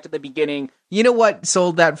throwback to the beginning. You know what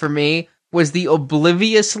sold that for me? Was the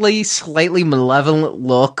obliviously, slightly malevolent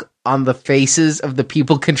look on the faces of the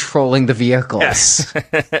people controlling the vehicles. Yes.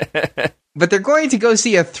 But they're going to go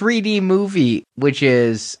see a 3D movie, which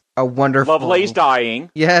is a wonderful... Lovelace dying.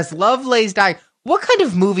 Yes, Lovelace dying. What kind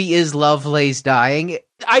of movie is Lovelace dying?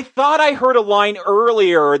 I thought I heard a line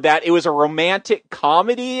earlier that it was a romantic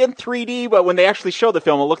comedy in 3D, but when they actually showed the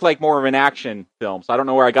film, it looked like more of an action film. So I don't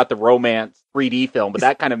know where I got the romance 3D film, but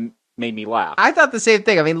that kind of made me laugh. I thought the same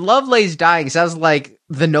thing. I mean, Lovelace dying sounds like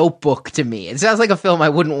The Notebook to me. It sounds like a film I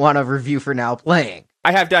wouldn't want to review for Now Playing.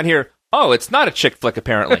 I have down here, oh, it's not a chick flick,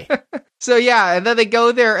 apparently. So yeah, and then they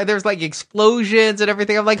go there, and there's like explosions and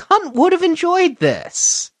everything. I'm like, Hunt would have enjoyed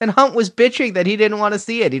this. And Hunt was bitching that he didn't want to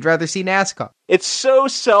see it. He'd rather see NASCAR. It's so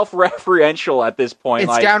self-referential at this point.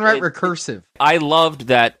 It's downright recursive. I loved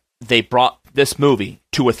that they brought this movie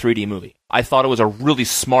to a 3D movie. I thought it was a really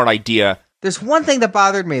smart idea There's one thing that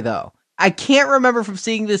bothered me, though. I can't remember from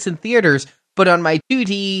seeing this in theaters, but on my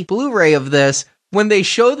 2D Blu-ray of this, when they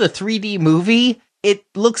show the 3D movie, it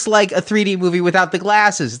looks like a 3D movie without the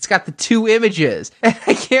glasses. It's got the two images. And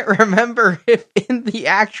I can't remember if in the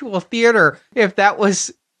actual theater, if that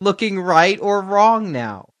was looking right or wrong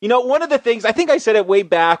now. You know, one of the things, I think I said it way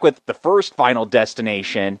back with the first Final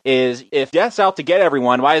Destination, is if Death's out to get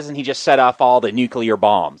everyone, why doesn't he just set off all the nuclear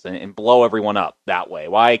bombs and blow everyone up that way?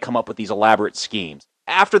 Why come up with these elaborate schemes?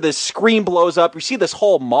 After the screen blows up, you see this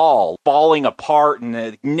whole mall falling apart,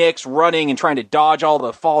 and Nick's running and trying to dodge all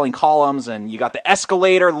the falling columns, and you got the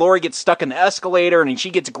escalator. Laurie gets stuck in the escalator, and she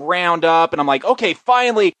gets ground up, and I'm like, okay,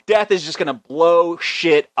 finally, Death is just gonna blow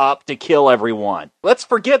shit up to kill everyone. Let's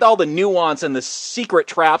forget all the nuance and the secret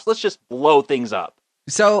traps. Let's just blow things up.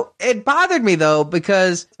 So it bothered me, though,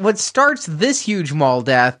 because what starts this huge mall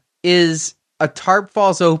death is a tarp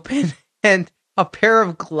falls open, and a pair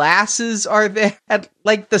of glasses are there,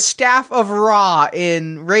 like the staff of Ra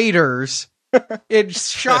in Raiders. It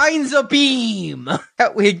shines a beam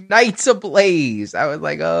that ignites a blaze. I was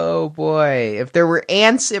like, oh boy. If there were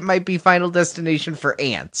ants, it might be Final Destination for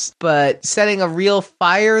ants. But setting a real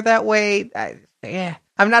fire that way,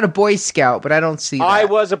 I'm not a Boy Scout, but I don't see that. I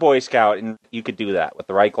was a Boy Scout, and you could do that. With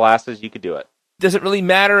the right glasses, you could do it. Does it really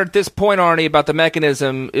matter at this point, Arnie, about the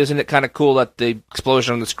mechanism? Isn't it kind of cool that the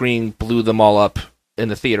explosion on the screen blew them all up in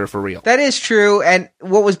the theater for real? That is true, and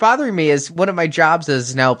what was bothering me is one of my jobs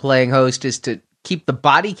as now playing host is to keep the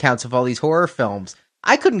body counts of all these horror films.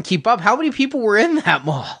 I couldn't keep up. How many people were in that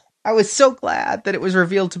mall? I was so glad that it was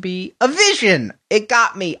revealed to be a vision. It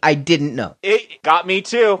got me. I didn't know. It got me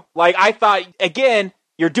too. Like, I thought, again,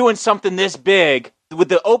 you're doing something this big. With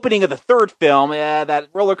the opening of the third film, that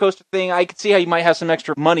roller coaster thing, I could see how you might have some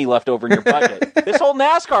extra money left over in your budget. This whole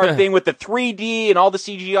NASCAR thing with the 3D and all the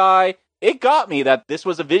CGI, it got me that this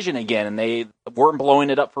was a vision again, and they weren't blowing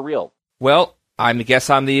it up for real. Well, I guess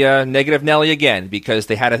I'm the negative Nelly again, because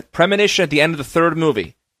they had a premonition at the end of the third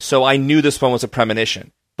movie, so I knew this one was a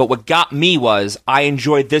premonition. But what got me was I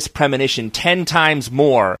enjoyed this premonition 10 times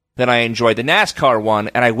more than I enjoyed the NASCAR one,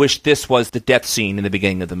 and I wish this was the death scene in the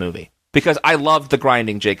beginning of the movie. Because I loved the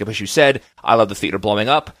grinding, Jacob, as you said. I love the theater blowing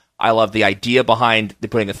up. I love the idea behind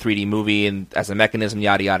putting a 3D movie in as a mechanism,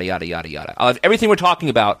 yada, yada, yada, yada, yada. I love everything we're talking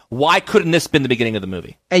about. Why couldn't this been the beginning of the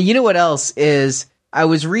movie? And you know what else is, I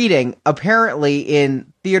was reading, apparently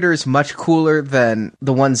in theaters much cooler than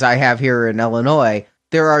the ones I have here in Illinois,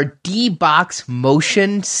 there are D-box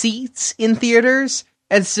motion seats in theaters.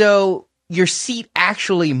 And so your seat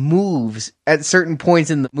actually moves at certain points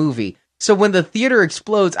in the movie. So when the theater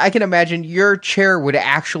explodes, I can imagine your chair would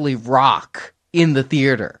actually rock in the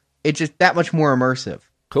theater. It's just that much more immersive.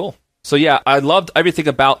 Cool. So yeah, I loved everything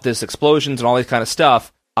about this explosions and all this kind of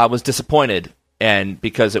stuff. I was disappointed, and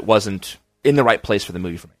because it wasn't in the right place for the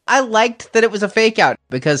movie for me. I liked that it was a fake out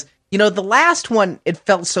because, you know, the last one, it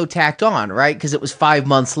felt so tacked on, right? Because it was 5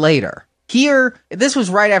 months later. Here, this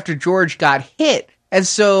was right after George got hit. And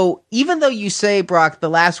so even though you say, Brock, the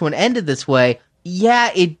last one ended this way,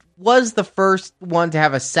 yeah, it was the first one to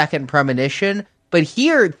have a second premonition, but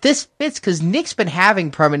here this fits because Nick's been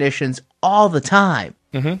having premonitions all the time.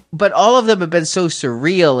 Mm-hmm. But all of them have been so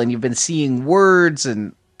surreal, and you've been seeing words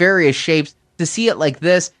and various shapes. To see it like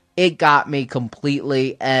this, it got me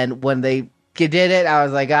completely. And when they did it, I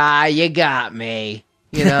was like, you got me.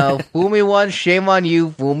 You know, fool me once, shame on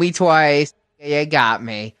you. Fool me twice, you got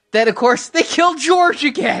me. Then, of course, they killed George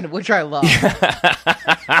again, which I love.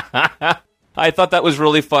 I thought that was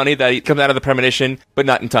really funny that he comes out of the premonition, but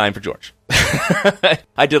not in time for George.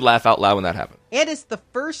 I did laugh out loud when that happened. And it's the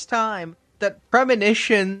first time that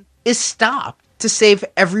premonition is stopped to save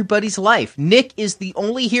everybody's life. Nick is the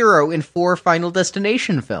only hero in 4 Final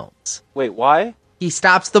Destination films. Wait, why? He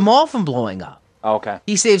stops the mall from blowing up. Oh, okay.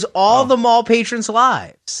 He saves all the mall patrons'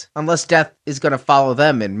 lives. Unless death is going to follow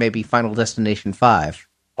them in maybe Final Destination 5.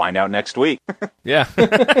 Find out next week. Yeah.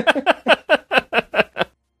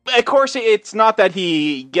 Of course, it's not that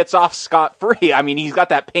he gets off scot-free. I mean, he's got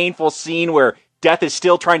that painful scene where Death is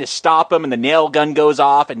still trying to stop him, and the nail gun goes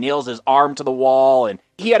off and nails his arm to the wall, and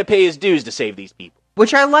he had to pay his dues to save these people.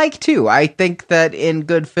 Which I like, too. I think that in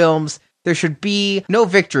good films, there should be no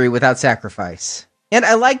victory without sacrifice. And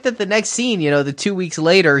I like that the next scene, you know, the 2 weeks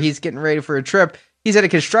later, he's getting ready for a trip. He's at a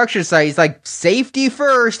construction site. He's like, safety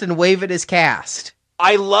first, and wave at his cast.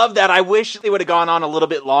 I love that. I wish they would have gone on a little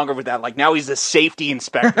bit longer with that. Like, now he's the safety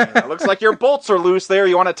inspector. It looks like your bolts are loose there.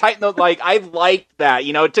 You want to tighten them? Like, I liked that.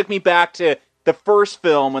 You know, it took me back to the first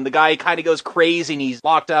film when the guy kind of goes crazy and he's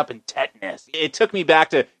locked up in tetanus. It took me back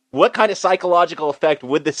to what kind of psychological effect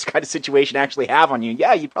would this kind of situation actually have on you?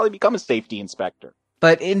 Yeah, you'd probably become a safety inspector.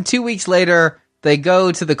 But in 2 weeks later, they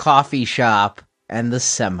go to the coffee shop and the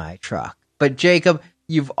semi-truck. But Jacob,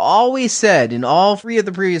 you've always said in all 3 of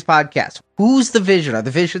the previous podcasts, who's the vision? Are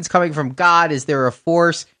the visions coming from God? Is there a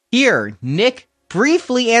force? Here, Nick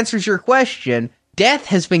briefly answers your question. Death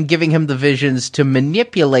has been giving him the visions to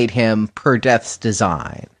manipulate him per Death's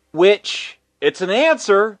design. Which, it's an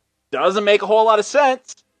answer. Doesn't make a whole lot of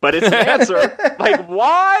sense, but it's an answer. Like,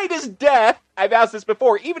 why does Death, I've asked this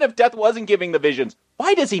before, even if Death wasn't giving the visions,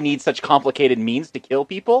 why does he need such complicated means to kill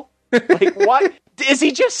people? Like, why? Is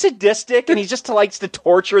he just sadistic and he just likes to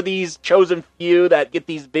torture these chosen few that get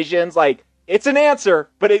these visions? Like, it's an answer,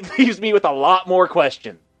 but it leaves me with a lot more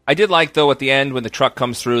questions. I did like, though, at the end, when the truck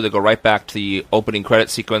comes through, they go right back to the opening credit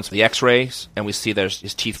sequence, the x-rays, and we see there's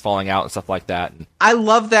his teeth falling out and stuff like that. I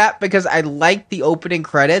love that because I like the opening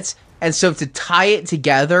credits, and so to tie it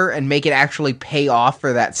together and make it actually pay off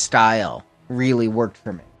for that style really worked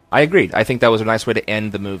for me. I agreed. I think that was a nice way to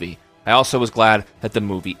end the movie. I also was glad that the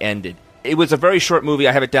movie ended. It was a very short movie.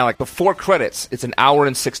 I have it down like before credits. It's an hour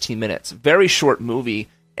and 16 minutes. Very short movie,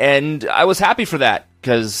 and I was happy for that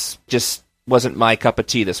because just wasn't my cup of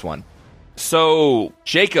tea, this one. So,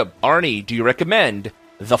 Jacob, Arnie, do you recommend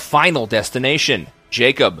The Final Destination?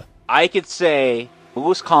 Jacob. I could say,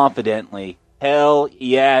 most confidently, hell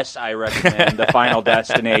yes, I recommend The Final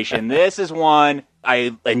Destination. This is one,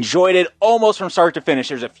 I enjoyed it almost from start to finish.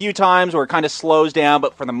 There's a few times where it kind of slows down,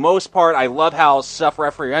 but for the most part, I love how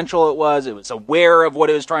self-referential it was. It was aware of what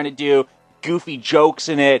it was trying to do, goofy jokes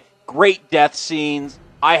in it, great death scenes.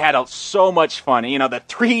 I had so much fun. You know, the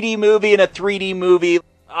 3D movie in a 3D movie.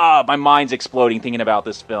 My mind's exploding thinking about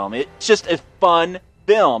this film. It's just a fun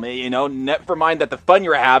film. You know, never mind that the fun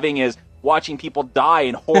you're having is watching people die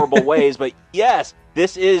in horrible ways. But yes,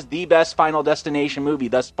 this is the best Final Destination movie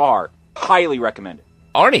thus far. Highly recommended.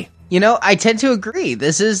 Arnie. You know, I tend to agree.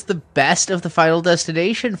 This is the best of the Final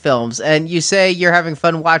Destination films. And you say you're having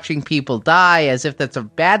fun watching people die as if that's a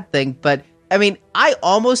bad thing, but I mean, I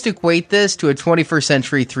almost equate this to a 21st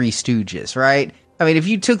century Three Stooges, right? I mean, if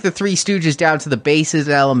you took the Three Stooges down to the basis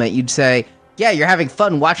element, you'd say, yeah, you're having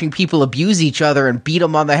fun watching people abuse each other and beat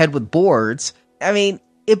them on the head with boards. I mean,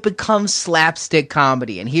 it becomes slapstick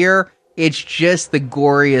comedy. And here, it's just the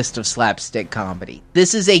goriest of slapstick comedy.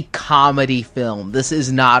 This is a comedy film. This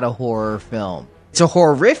is not a horror film. It's a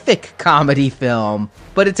horrific comedy film,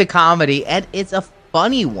 but it's a comedy, and it's a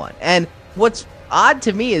funny one. And what's odd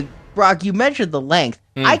to me is, Brock, you mentioned the length.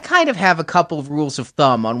 I kind of have a couple of rules of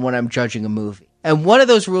thumb on when I'm judging a movie. And one of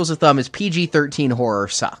those rules of thumb is PG-13 horror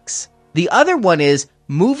sucks. The other one is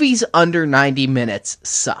movies under 90 minutes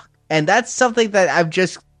suck. And that's something that I've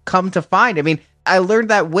just come to find. I mean, I learned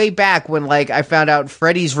that way back when, like, I found out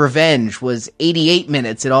Freddy's Revenge was 88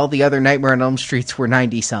 minutes and all the other Nightmare on Elm Streets were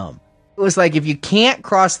 90-some. It was like, if you can't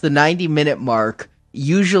cross the 90-minute mark,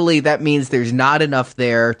 usually that means there's not enough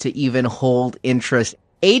there to even hold interest.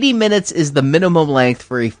 80 minutes is the minimum length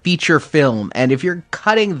for a feature film, and if you're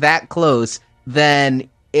cutting that close, then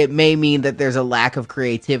it may mean that there's a lack of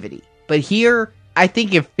creativity. But here, I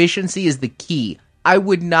think efficiency is the key. I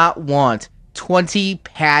would not want 20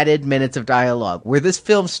 padded minutes of dialogue. Where this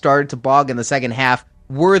film started to bog in the second half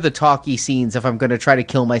were the talky scenes. If I'm going to try to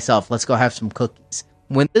kill myself, let's go have some cookies.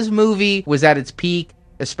 When this movie was at its peak,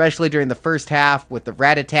 especially during the first half with the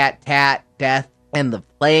rat-a-tat-tat death and the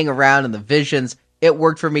playing around and the visions, it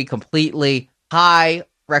worked for me completely. High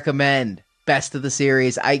recommend. Best of the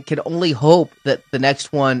series. I can only hope that the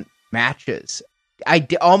next one matches. I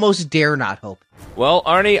almost dare not hope. Well,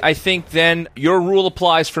 Arnie, I think then your rule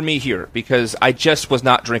applies for me here, because I just was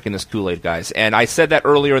not drinking this Kool-Aid, guys. And I said that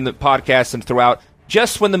earlier in the podcast and throughout.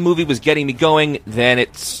 Just when the movie was getting me going, then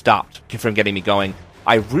it stopped from getting me going.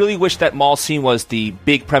 I really wish that mall scene was the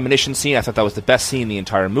big premonition scene. I thought that was the best scene in the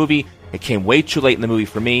entire movie. It came way too late in the movie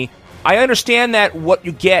for me. I understand that what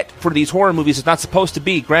you get for these horror movies is not supposed to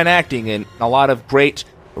be grand acting and a lot of great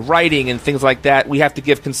writing and things like that. We have to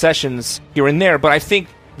give concessions here and there, but I think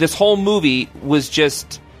this whole movie was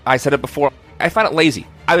just, I said it before, I found it lazy.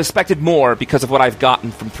 I expected more because of what I've gotten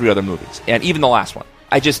from 3 other movies, and even the last one.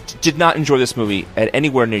 I just did not enjoy this movie at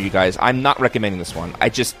anywhere near you guys. I'm not recommending this one. I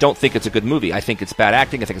just don't think it's a good movie. I think it's bad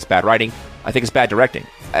acting. I think it's bad writing. I think it's bad directing.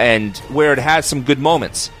 And where it has some good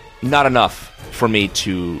moments, not enough for me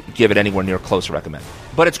to give it anywhere near close to recommend.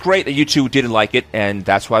 But it's great that you two didn't like it, and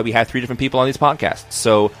that's why we had 3 different people on these podcasts.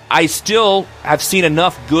 So I still have seen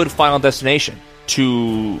enough good Final Destination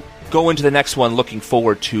to go into the next one looking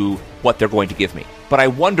forward to what they're going to give me. But I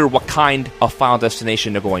wonder what kind of Final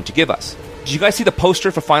Destination they're going to give us. Did you guys see the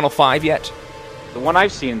poster for Final 5 yet? The one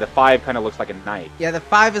I've seen, the 5 kind of looks like a knight. Yeah, the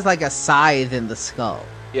 5 is like a scythe in the skull.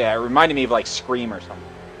 Yeah, it reminded me of like Scream or something.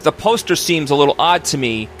 The poster seems a little odd to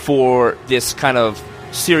me for this kind of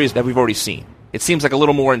series that we've already seen. It seems like a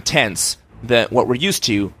little more intense than what we're used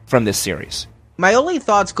to from this series. My only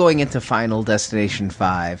thoughts going into Final Destination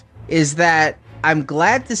 5 is that I'm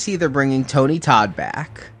glad to see they're bringing Tony Todd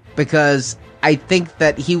back, because I think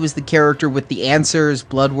that he was the character with the answers,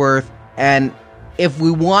 Bloodworth, and if we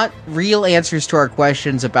want real answers to our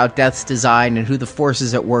questions about Death's design and who the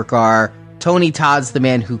forces at work are, Tony Todd's the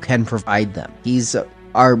man who can provide them. He's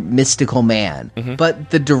our mystical man. Mm-hmm. But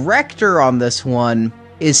the director on this one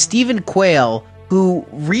is Stephen Quayle, who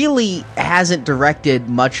really hasn't directed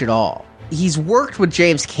much at all. He's worked with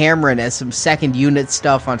James Cameron as some second unit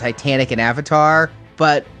stuff on Titanic and Avatar,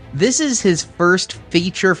 but this is his first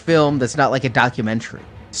feature film that's not like a documentary.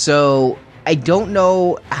 So I don't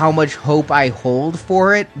know how much hope I hold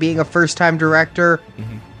for it being a first-time director.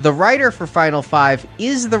 Mm-hmm. The writer for Final 5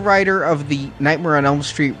 is the writer of the Nightmare on Elm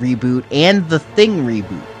Street reboot and the Thing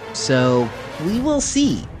reboot. So we will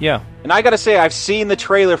see. Yeah. And I gotta say, I've seen the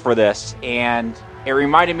trailer for this, and it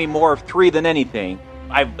reminded me more of 3 than anything.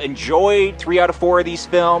 I've enjoyed 3 out of 4 of these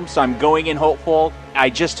films, so I'm going in hopeful. I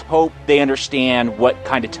just hope they understand what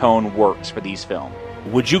kind of tone works for these films.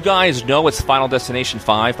 Would you guys know it's Final Destination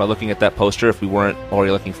 5 by looking at that poster if we weren't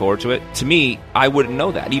already looking forward to it? To me, I wouldn't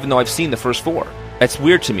know that, even though I've seen the first 4. That's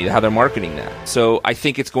weird to me how they're marketing that. So I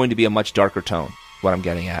think it's going to be a much darker tone, what I'm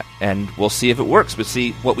getting at. And we'll see if it works. We'll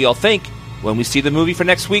see what we all think when we see the movie for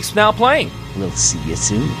next week's Now Playing. We'll see you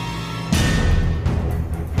soon.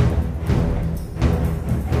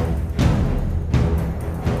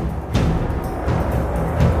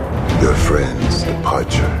 Your friend's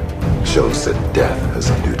departure shows that death has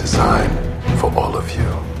a new design for all of you.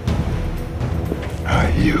 Now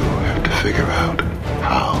you have to figure out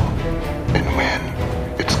how and when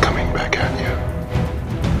it's coming back at you.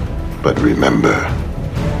 But remember,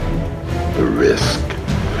 the risk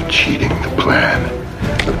of cheating the plan,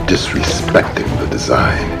 of disrespecting the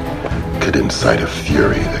design, could incite a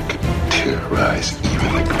fury that could terrorize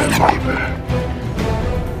even the Grim Reaper.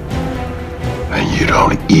 And you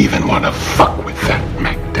don't even want to fuck with that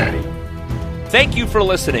Mac Daddy. Thank you for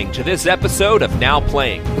listening to this episode of Now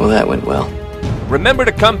Playing. Well, that went well. Remember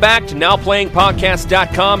to come back to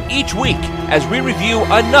NowPlayingPodcast.com each week as we review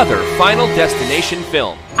another Final Destination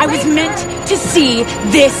film. I was meant to see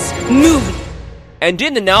this movie. And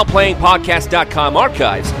in the NowPlayingPodcast.com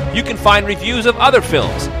archives, you can find reviews of other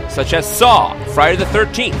films, such as Saw, Friday the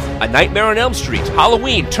 13th, A Nightmare on Elm Street,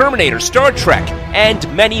 Halloween, Terminator, Star Trek, and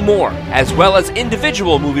many more, as well as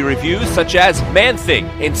individual movie reviews such as Man-Thing,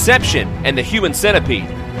 Inception, and The Human Centipede.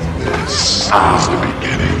 This is the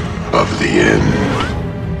beginning of the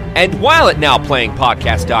end. And while at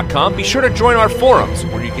NowPlayingPodcast.com, be sure to join our forums,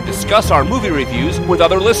 where you can discuss our movie reviews with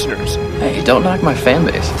other listeners. Hey, don't knock my fan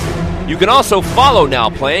base. You can also follow Now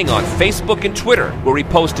Playing on Facebook and Twitter, where we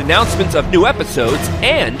post announcements of new episodes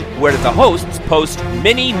and where the hosts post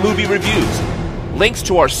mini movie reviews. Links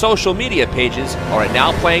to our social media pages are at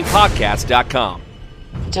NowPlayingPodcast.com.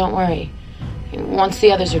 Don't worry. Once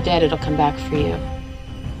the others are dead, it'll come back for you.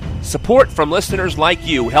 Support from listeners like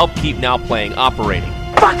you help keep Now Playing operating.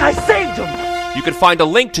 Fuck, I saved him! You can find a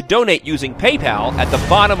link to donate using PayPal at the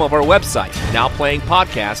bottom of our website,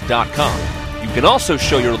 NowPlayingPodcast.com. You can also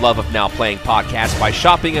show your love of Now Playing Podcast by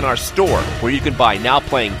shopping in our store, where you can buy Now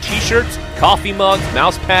Playing t-shirts, coffee mugs,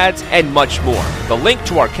 mouse pads, and much more. The link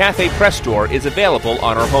to our Cafe Press store is available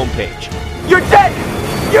on our homepage. You're dead!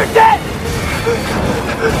 You're dead!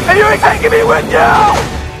 And you're taking me with you!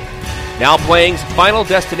 Now Playing's Final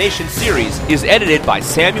Destination series is edited by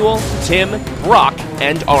Samuel, Tim, Brock,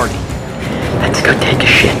 and Arnie. Let's go take a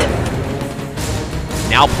shit.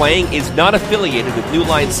 Now Playing is not affiliated with New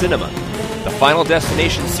Line Cinema. The Final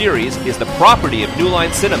Destination series is the property of New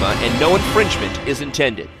Line Cinema, and no infringement is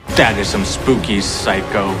intended. That is some spooky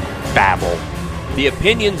psycho babble. The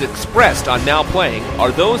opinions expressed on Now Playing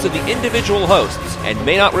are those of the individual hosts and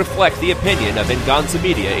may not reflect the opinion of Venganza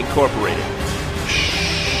Media Incorporated.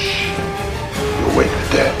 You'll wake the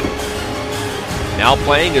dead. Now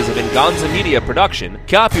Playing is a Venganza Media production,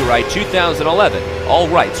 copyright 2011, all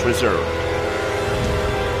rights reserved.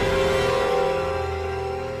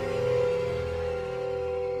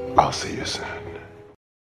 I'll see you soon.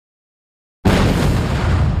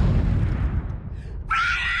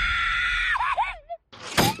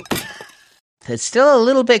 It's still a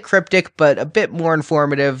little bit cryptic, but a bit more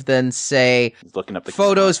informative than, say, Looking up the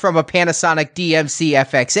photos from a Panasonic DMC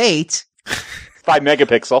FX8. 5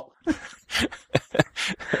 megapixel.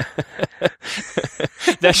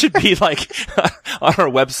 That should be like on our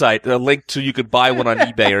website, a link to you could buy one on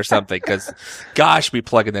eBay or something, because gosh, we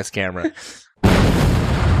plug in this camera.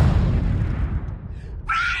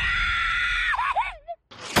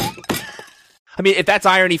 I mean, if that's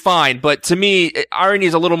irony, fine. But to me, irony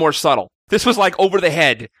is a little more subtle. This was like over the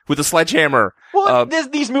head with a sledgehammer. Well,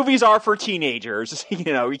 these movies are for teenagers,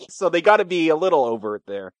 so they got to be a little overt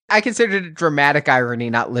there. I considered it dramatic irony,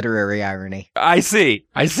 not literary irony. I see.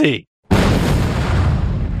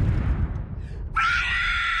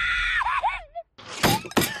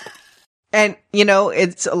 And,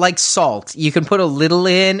 it's like salt. You can put a little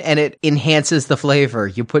in, and it enhances the flavor.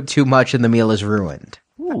 You put too much, and the meal is ruined.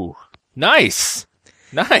 Ooh, nice.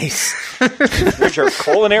 There's your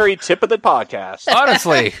culinary tip of the podcast.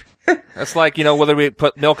 Honestly, that's like, whether we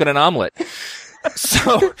put milk in an omelet.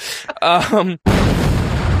 So,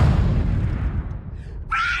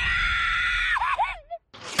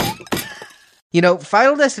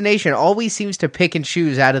 Final Destination always seems to pick and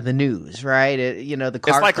choose out of the news, right? The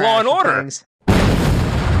car it's like crash Law and Order. Things.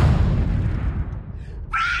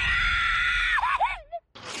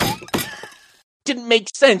 Didn't make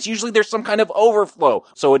sense. Usually there's some kind of overflow,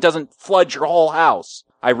 so it doesn't flood your whole house.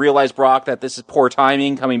 I realize, Brock, that this is poor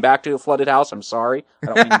timing coming back to a flooded house. I'm sorry. I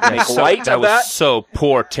don't mean to make light of that. That was so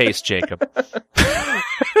poor taste, Jacob.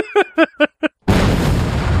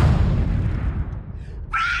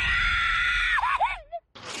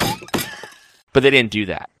 But they didn't do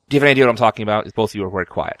that. Do you have any idea what I'm talking about? Both of you are very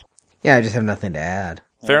quiet. Yeah, I just have nothing to add.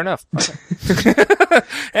 Fair enough.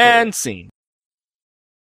 And scene.